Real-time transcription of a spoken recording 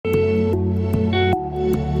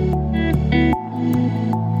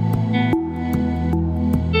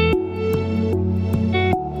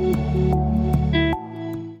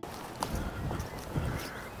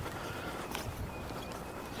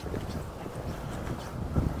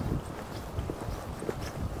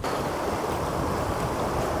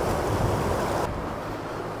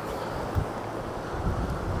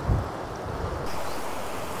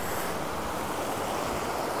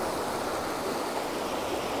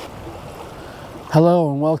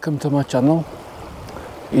Hello and welcome to my channel.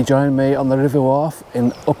 You join me on the River Wharf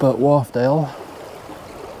in Upper Wharfedale.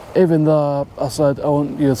 Even though I said I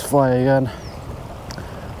won't use fly again,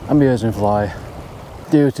 I'm using fly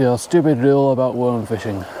due to a stupid rule about worm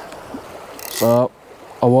fishing. So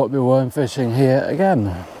I won't be worm fishing here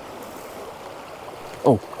again.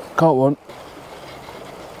 Oh, caught one.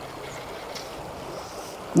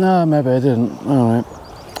 No, maybe I didn't. Alright.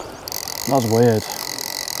 That's weird.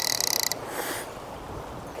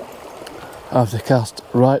 I have to cast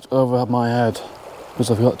right over my head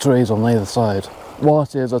because I've got trees on either side.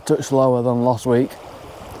 Water is a touch lower than last week.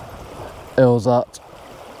 It was at,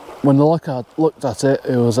 when the lookout looked at it,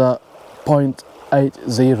 it was at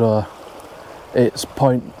 0.80. It's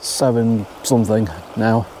 0.7 something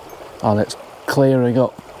now, and it's clearing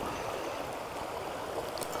up.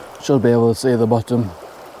 Should be able to see the bottom.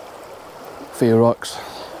 Few rocks.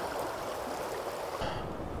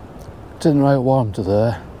 It's been right warm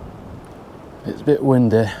today. It's a bit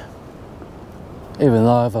windy. Even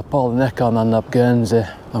though if I pull the neck on and up Guernsey,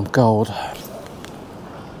 I'm cold.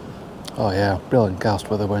 Oh yeah, brilliant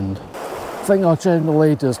cast with the wind. I think I'll change the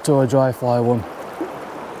leaders to a dry fly one.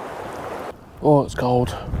 Oh, it's cold.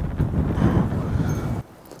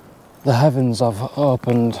 The heavens have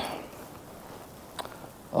opened.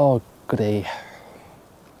 Oh goody.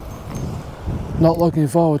 Not looking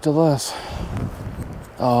forward to this.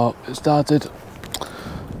 Oh, it started.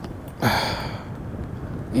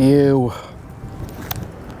 Ew.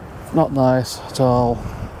 Not nice at all.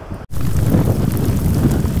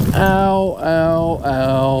 Ow, ow,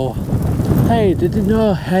 ow. Hey, did you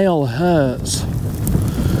know hail hurts?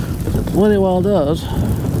 It bloody well does.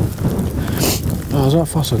 Oh, is that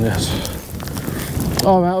fastened yet?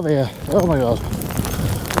 Oh, I'm out of here. Oh my god.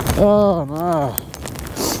 Oh no.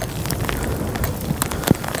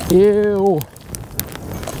 Ew.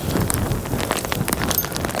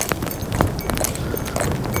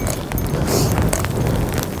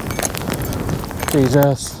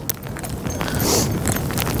 Jesus.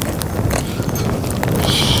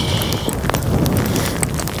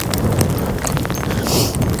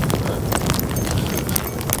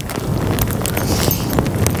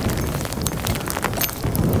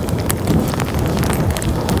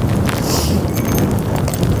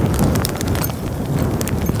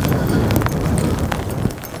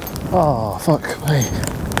 Oh, fuck me.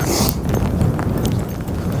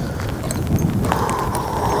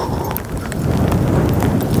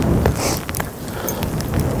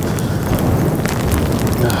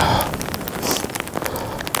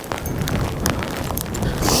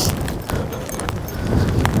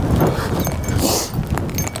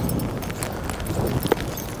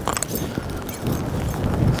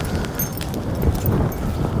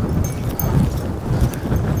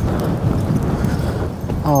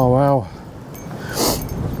 Oh wow.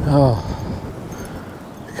 Oh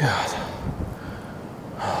god.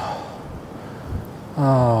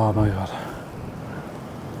 Oh my god.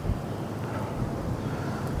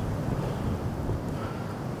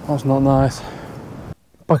 That's not nice.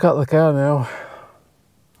 Back at the car now.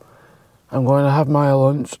 I'm going to have my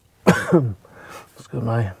lunch. Excuse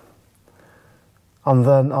me. And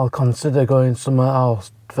then I'll consider going somewhere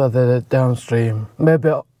else further downstream.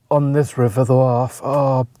 Maybe on this river, the Wharfe,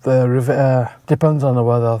 or the River Air. Depends on the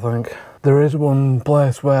weather, I think. There is one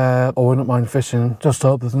place where I wouldn't mind fishing. Just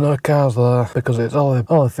hope there's no cars there, because it's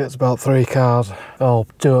only fits about 3 cars, or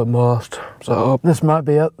 2 at most. So this might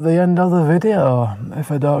be at the end of the video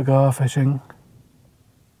if I don't go fishing.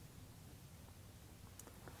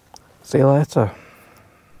 See you later.